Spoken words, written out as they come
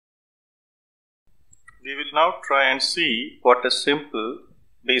We will now try and see what a simple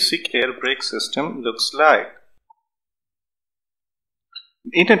basic air brake system looks like.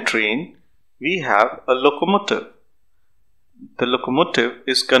 In a train, we have a locomotive. The locomotive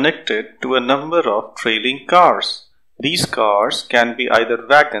is connected to a number of trailing cars. These cars can be either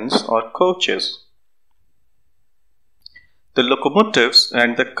wagons or coaches. The locomotives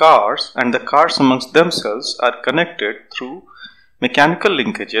and the cars amongst themselves are connected through mechanical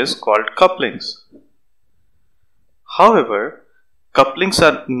linkages called couplings. However, couplings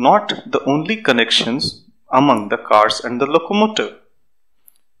are not the only connections among the cars and the locomotive.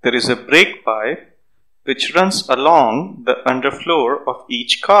 There is a brake pipe which runs along the underfloor of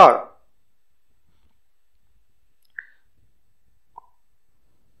each car.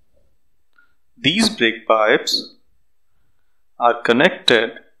 These brake pipes are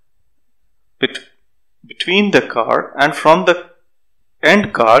connected between the car and from the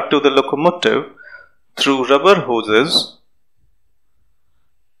end car to the locomotive through rubber hoses.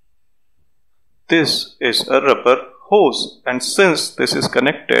 This is a rubber hose, and since this is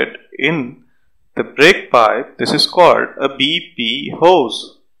connected in the brake pipe, this is called a BP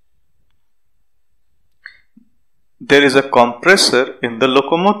hose. There is a compressor in the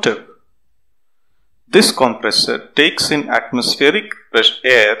locomotive. This compressor takes in atmospheric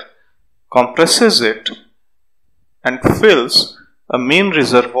air, compresses it, and fills a main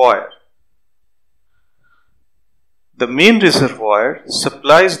reservoir. The main reservoir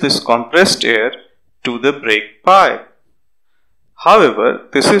supplies this compressed air to the brake pipe. However,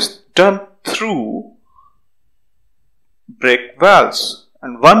 this is done through brake valves,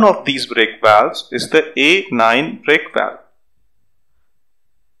 and one of these brake valves is the A9 brake valve.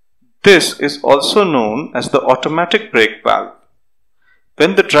 This is also known as the automatic brake valve.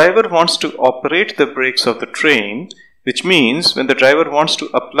 When the driver wants to operate the brakes of the train, which means when the driver wants to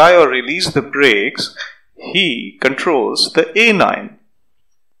apply or release the brakes, he controls the A9.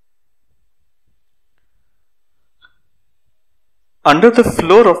 Under the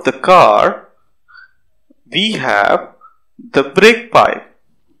floor of the car, we have the brake pipe.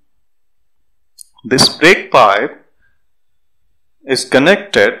 This brake pipe is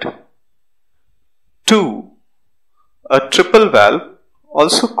connected to a triple valve,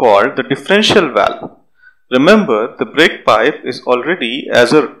 also called the differential valve. Remember, the brake pipe is already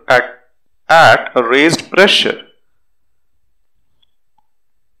at a raised pressure.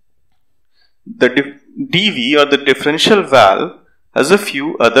 The DV or the differential valve has a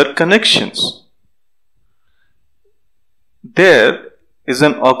few other connections. There is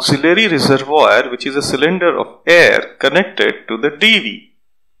an auxiliary reservoir which is a cylinder of air connected to the DV.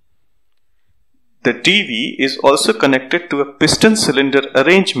 The DV is also connected to a piston cylinder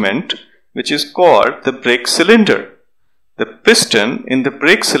arrangement which is called the brake cylinder. The piston in the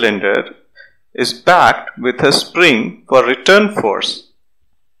brake cylinder is backed with a spring for return force.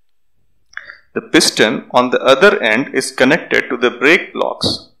 The piston on the other end is connected to the brake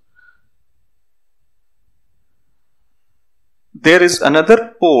blocks. There is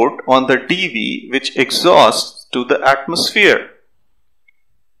another port on the DV which exhausts to the atmosphere.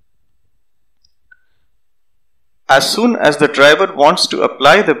 As soon as the driver wants to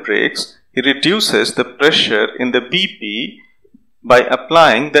apply the brakes, he reduces the pressure in the BP by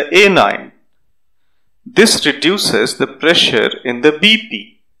applying the A9. This reduces the pressure in the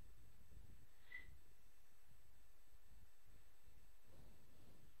BP.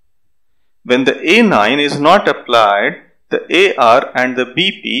 When the A9 is not applied, the AR and the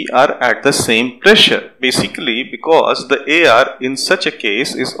BP are at the same pressure, basically because the AR in such a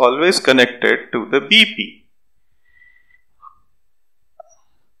case is always connected to the BP.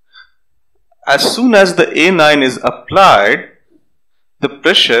 As soon as the A9 is applied, the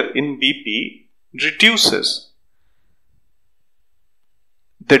pressure in BP reduces.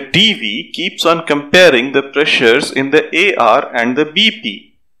 The DV keeps on comparing the pressures in the AR and the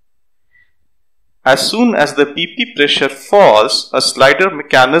BP. As soon as the BP pressure falls, a slider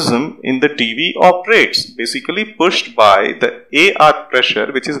mechanism in the DV operates, basically pushed by the AR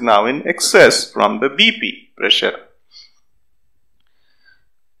pressure which is now in excess from the BP pressure.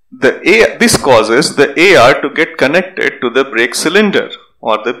 This causes the AR to get connected to the brake cylinder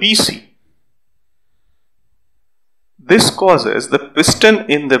or the BC. This causes the piston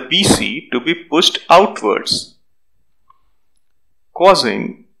in the BC to be pushed outwards,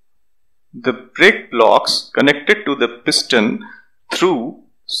 causing the brake blocks connected to the piston through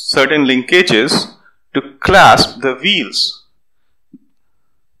certain linkages to clasp the wheels.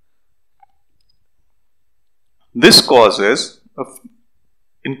 This causes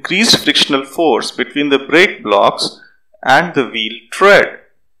increased frictional force between the brake blocks and the wheel tread.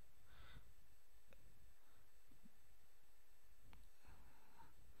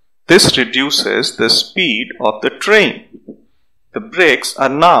 This reduces the speed of the train. The brakes are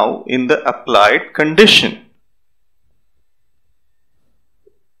now in the applied condition.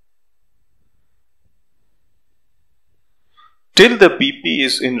 Till the BP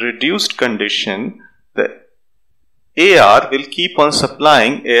is in reduced condition, the AR will keep on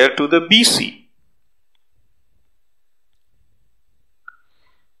supplying air to the BC.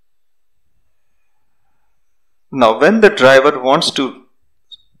 Now when the driver wants to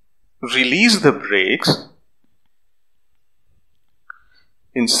release the brakes,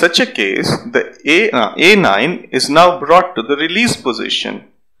 in such a case the A9 is now brought to the release position.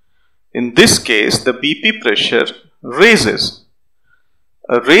 In this case the BP pressure raises.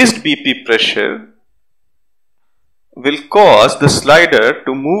 A raised BP pressure will cause the slider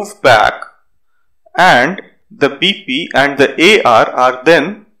to move back, and the BP and the AR are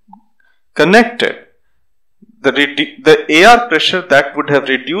then connected. The AR pressure that would have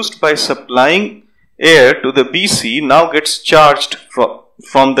reduced by supplying air to the BC now gets charged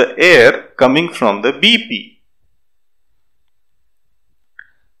from the air coming from the BP.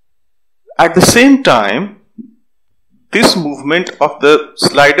 At the same time, this movement of the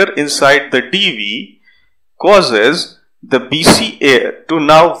slider inside the DV causes the BC air to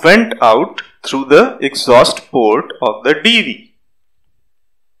now vent out through the exhaust port of the DV.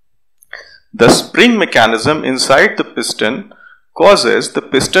 The spring mechanism inside the piston causes the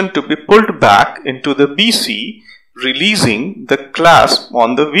piston to be pulled back into the BC, releasing the clasp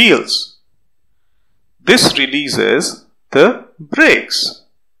on the wheels. This releases the brakes.